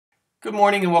Good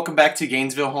morning and welcome back to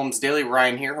Gainesville Homes Daily.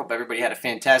 Ryan here. Hope everybody had a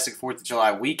fantastic 4th of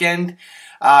July weekend.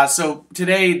 So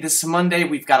today, this Monday,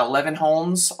 we've got 11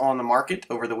 homes on the market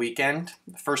over the weekend.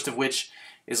 The first of which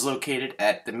is located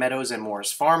at the Meadows and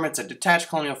Morris Farm. It's a detached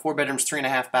colonial, 4 bedrooms,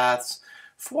 3.5 baths.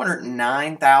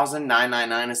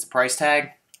 $409,999 is the price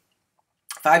tag.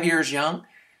 5 years young,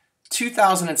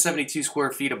 2,072 square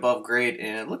feet above grade,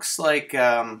 and it looks like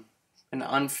an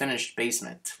unfinished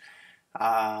basement.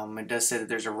 It does say that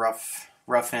there's a rough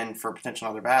end for a potential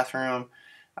other bathroom,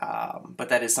 but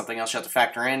that is something else you have to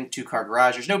factor in. 2-car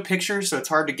garage. There's no pictures, so it's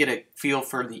hard to get a feel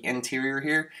for the interior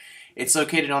here. It's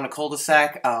located on a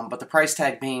cul-de-sac, but the price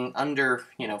tag being under,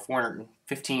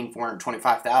 $415,000,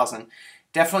 $425,000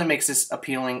 definitely makes this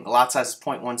appealing. The lot size is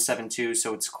 0.172,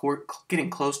 so it's getting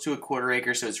close to a quarter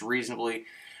acre, so it's a reasonable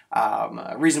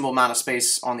amount of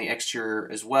space on the exterior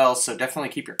as well. So definitely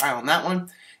keep your eye on that one.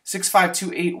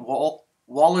 6528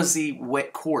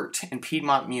 Wallasey Ct in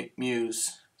Piedmont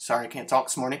Mews. Sorry, I can't talk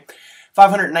this morning.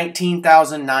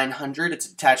 $519,900. It's a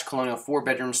detached colonial, 4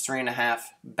 bedrooms, 3.5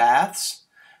 baths.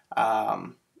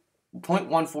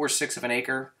 0.146 of an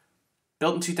acre.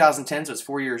 Built in 2010, so it's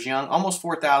 4 years young. Almost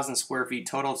 4,000 square feet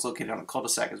total. It's located on a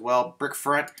cul-de-sac as well. Brick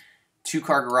front,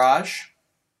 2-car garage.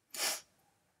 Looks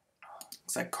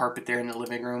like carpet there in the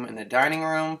living room and the dining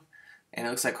room. And it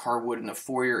looks like hardwood in the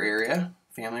foyer area,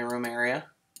 family room area.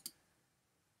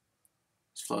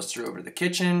 This flows through over to the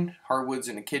kitchen. Hardwoods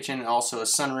in the kitchen, and also a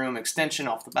sunroom extension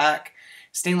off the back.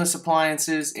 Stainless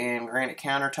appliances and granite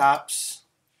countertops.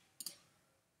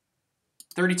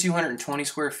 3,220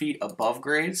 square feet above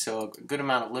grade, so a good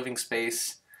amount of living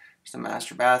space. There's the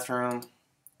master bathroom,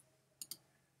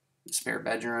 the spare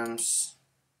bedrooms,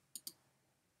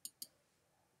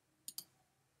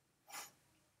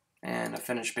 and a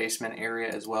finished basement area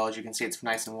as well. As you can see, it's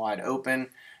nice and wide open,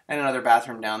 and another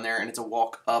bathroom down there, and it's a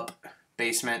walk-up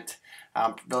basement,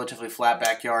 relatively flat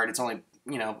backyard. It's only,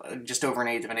 just over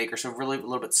 1/8 of an acre, so really a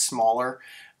little bit smaller,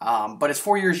 but it's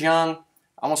 4 years young.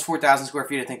 Almost 4,000 square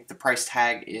feet. I think the price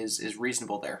tag is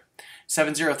reasonable there.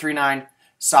 7039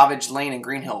 Sauvage Ln in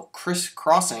Greenhill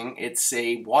Crossing. It's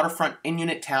a waterfront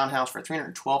in-unit townhouse for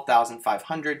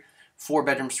 $312,500. 4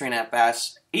 bedrooms, 3.5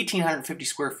 baths, 1,850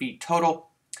 square feet total.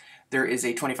 There is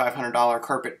a $2,500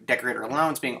 carpet decorator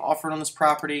allowance being offered on this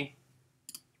property.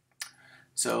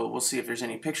 So we'll see if there's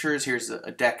any pictures. Here's a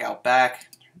deck out back.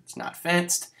 It's not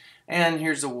fenced. And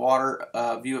here's the water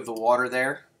view of the water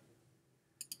there.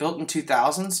 Built in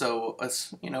 2000, so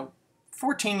it's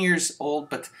 14 years old,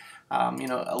 but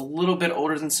a little bit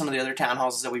older than some of the other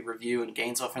townhouses that we review in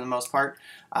Gainesville for the most part.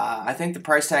 I think the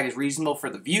price tag is reasonable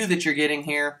for the view that you're getting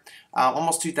here.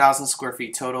 Almost 2,000 square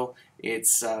feet total.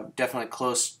 It's definitely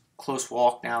close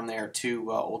walk down there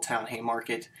to Old Town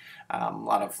Haymarket. A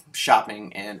lot of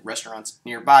shopping and restaurants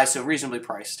nearby, so reasonably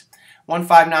priced.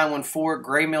 15914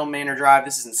 Gray Mill Manor Drive.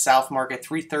 This is in South Market.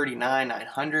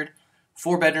 $339,900.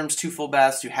 4 bedrooms, 2 full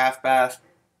baths, 2 half baths.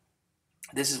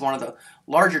 This is one of the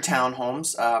larger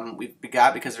townhomes we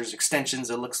got because there's extensions,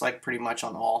 it looks like, pretty much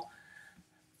on all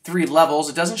 3 levels.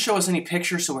 It doesn't show us any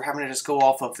pictures, so we're having to just go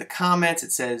off of the comments.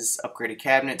 It says upgraded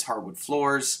cabinets, hardwood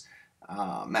floors,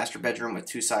 master bedroom with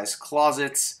 2-size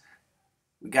closets.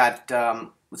 We got,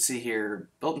 let's see here,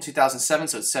 built in 2007,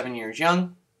 so it's 7 years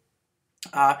young.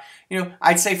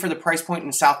 I'd say for the price point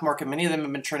in South Market, many of them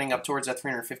have been trending up towards that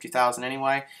 $350,000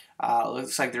 anyway.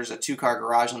 Looks like there's a 2-car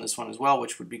garage on this one as well,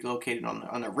 which would be located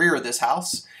on the rear of this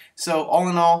house. So all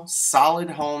in all, solid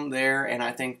home there, and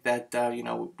I think that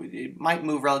it might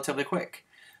move relatively quick.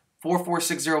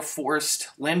 4460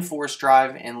 Lynn Forest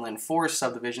Drive in Lynn Forest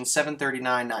subdivision,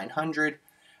 $739,900.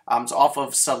 It's off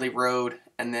of Sudley Road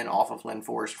and then off of Lynn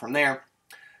Forest from there.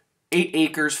 8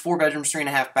 acres, 4 bedrooms,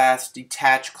 3.5 baths,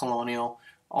 detached colonial,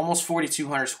 almost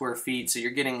 4,200 square feet, so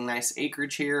you're getting nice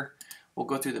acreage here. We'll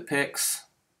go through the pics.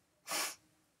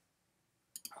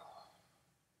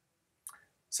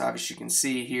 So obviously you can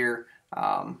see here,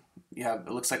 you have,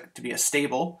 it looks like to be a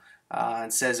stable.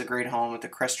 It says a great home with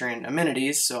equestrian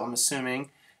amenities, so I'm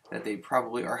assuming that they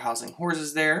probably are housing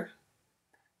horses there.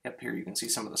 Yep, here you can see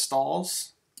some of the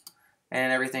stalls,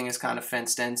 and everything is kind of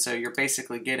fenced in, so you're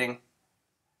basically getting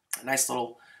a nice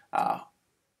little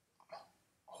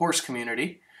horse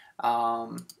community.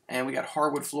 And we got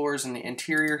hardwood floors in the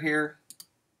interior here.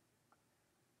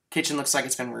 Kitchen looks like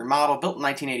it's been remodeled, built in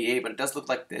 1988, but it does look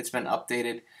like it's been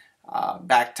updated.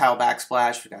 Tile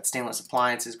backsplash. We've got stainless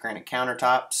appliances, granite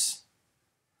countertops,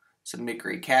 some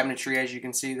mid-grade cabinetry, as you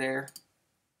can see there.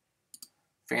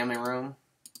 Family room.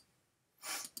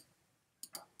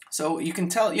 So you can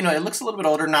tell, it looks a little bit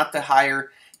older, not the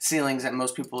higher ceilings that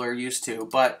most people are used to,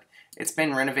 but it's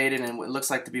been renovated and it looks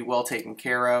like to be well taken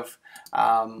care of,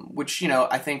 which, you know,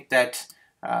 I think that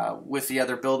with the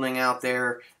other building out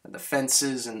there, the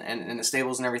fences and the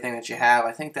stables and everything that you have,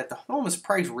 I think that the home is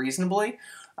priced reasonably.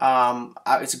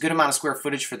 It's a good amount of square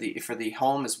footage for the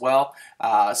home as well.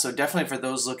 So definitely for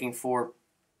those looking for,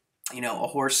 you know, a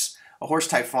horse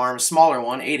type farm, smaller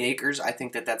one, 8 acres, I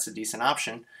think that that's a decent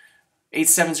option.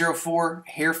 8704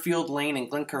 Harefield Lane in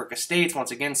Glenkirk Estates.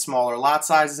 Once again, smaller lot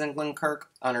sizes in Glenkirk,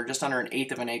 just under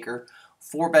 1/8 of an acre.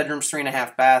 4 bedrooms,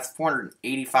 3.5 baths,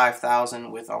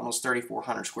 485,000 with almost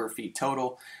 3,400 square feet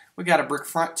total. We got a brick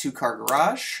front, 2-car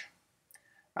garage,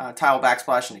 tile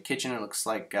backsplash in the kitchen. It looks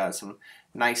like some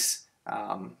nice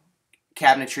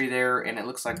cabinetry there, and it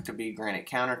looks like to be granite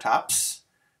countertops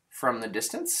from the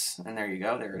distance. And there you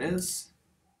go, there it is.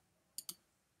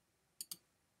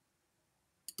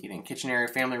 Eating kitchen area,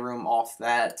 family room off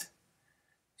that.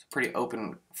 It's a pretty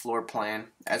open floor plan,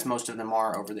 as most of them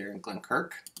are over there in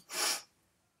Glenkirk.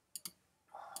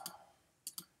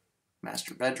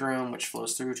 Master bedroom, which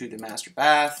flows through to the master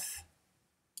bath.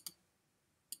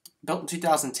 Built in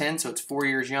 2010, so it's 4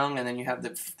 years young, and then you have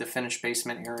the finished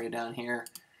basement area down here.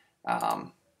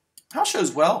 House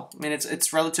shows well. I mean,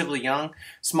 it's relatively young.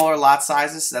 Smaller lot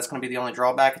sizes, so that's going to be the only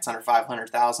drawback. It's under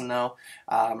 500,000 though.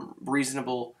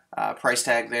 Reasonable price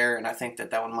tag there, and I think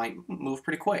that one might move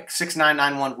pretty quick.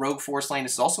 6991 Rogue Forest Lane.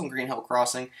 This is also in Greenhill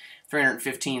Crossing.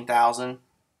 315,000.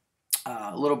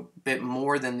 A little bit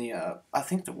more than the I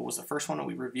think what was the first one that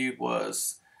we reviewed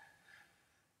was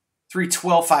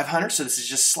 312,500. So this is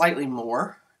just slightly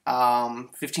more.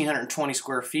 1,520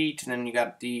 square feet, and then you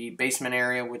got the basement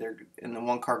area where they're in the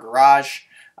 1-car garage.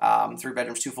 3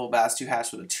 bedrooms, 2 full baths, 2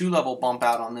 halves with a 2-level bump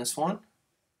out on this one.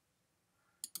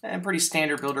 And pretty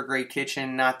standard builder grade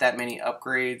kitchen, not that many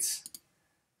upgrades.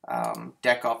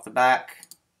 Deck off the back.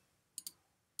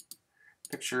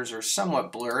 Pictures are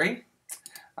somewhat blurry,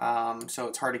 so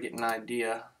it's hard to get an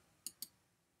idea.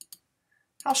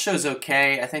 House shows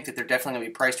okay. I think that they're definitely going to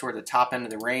be priced toward the top end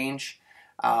of the range.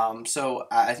 So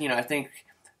you know, I think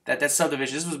that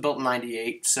subdivision, this was built in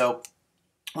 '98, so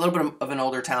a little bit of an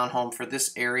older townhome for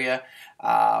this area,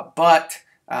 but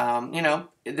you know,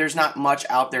 there's not much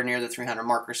out there near the 300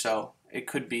 marker, so it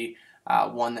could be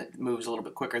one that moves a little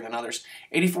bit quicker than others.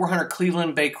 8400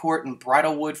 Cleveland Bay Court in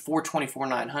Bridlewood,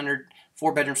 424,900,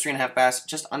 4 bedrooms, 3.5 baths,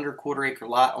 just under 1/4 acre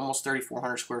lot, almost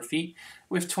 3,400 square feet,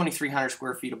 with 2,300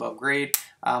 square feet above grade.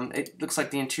 It looks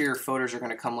like the interior photos are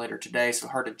going to come later today, so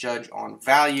hard to judge on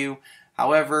value.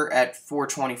 However, at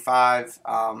 425,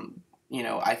 you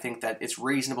know, I think that it's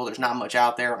reasonable. There's not much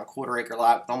out there on a 1/4 acre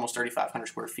lot with almost 3,500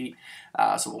 square feet,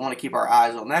 so we'll want to keep our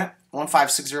eyes on that.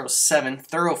 15607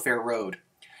 Thoroughfare Road,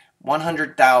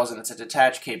 100,000. It's a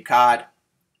detached Cape Cod.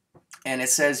 And it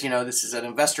says, you know, this is an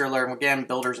investor alert. Again,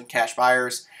 builders and cash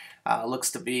buyers.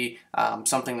 Looks to be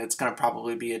something that's going to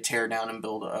probably be a tear down and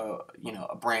build a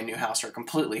brand new house, or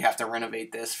completely have to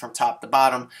renovate this from top to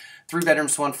bottom. 3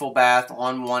 bedrooms, 1 full bath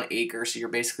on 1 acre. So you're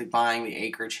basically buying the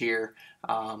acreage here.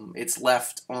 It's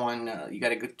left on, you got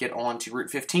to get on to Route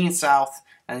 15 south,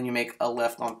 and then you make a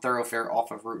left on Thoroughfare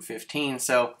off of Route 15.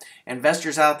 So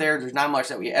investors out there, there's not much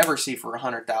that we ever see for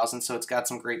 100,000. So it's got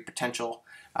some great potential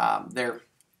there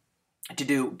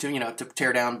to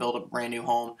tear down, build a brand new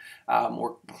home,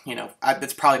 or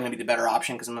that's probably going to be the better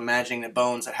option, because I'm imagining that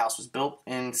Bones, that house was built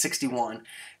in '61,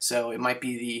 so it might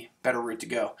be the better route to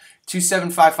go.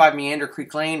 2755 Meander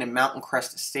Creek Lane in Mountain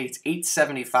Crest Estates,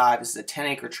 875. This is a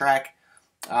 10-acre tract,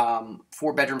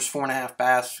 4 bedrooms, 4.5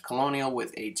 baths, colonial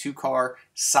with a 2-car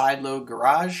side load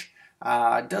garage.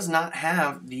 Does not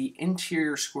have the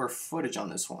interior square footage on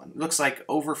this one. It looks like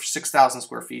over 6,000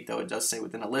 square feet, though it does say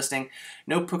within the listing.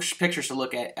 No pictures to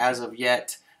look at as of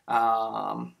yet.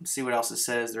 Let's see what else it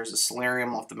says. There's a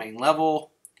solarium off the main level.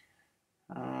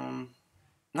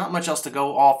 Not much else to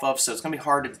go off of, so it's going to be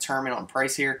hard to determine on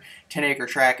price here. 10-acre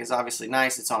tract is obviously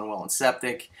nice. It's on well and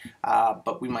septic,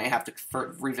 but we might have to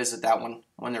revisit that one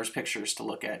when there's pictures to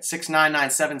look at.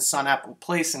 6997 Sun Apple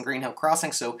Place in Greenhill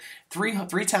Crossing. So three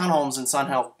townhomes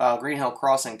in Greenhill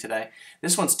Crossing today.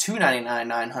 This one's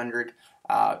 299,900,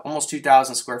 almost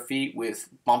 2,000 square feet with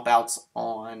bump outs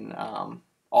on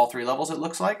all 3 levels, it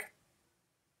looks like.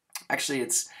 Actually,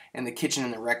 it's in the kitchen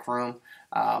and the rec room.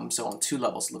 So on 2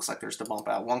 levels, it looks like there's the bump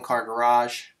out. 1-car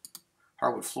garage,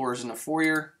 hardwood floors in the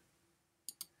foyer.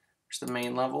 There's the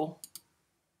main level.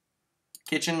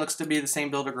 Kitchen looks to be the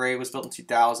same builder grade, was built in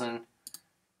 2000.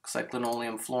 Looks like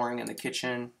linoleum flooring in the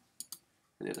kitchen.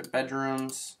 The other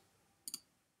bedrooms.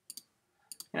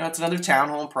 It's another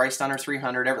townhome priced under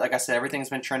 300. Like I said, everything's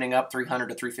been trending up, 300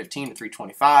 to 315 to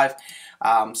 325.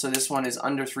 So this one is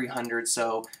under 300.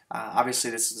 So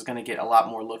obviously this is going to get a lot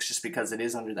more looks just because it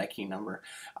is under that key number.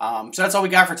 So that's all we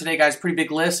got for today, guys. Pretty big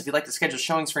list. If you'd like to schedule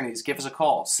showings for any of these, give us a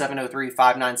call,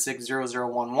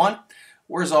 703-596-0011.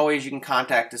 Or as always, you can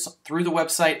contact us through the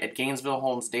website at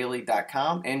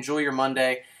GainesvilleHomesDaily.com. Enjoy your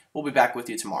Monday. We'll be back with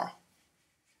you tomorrow.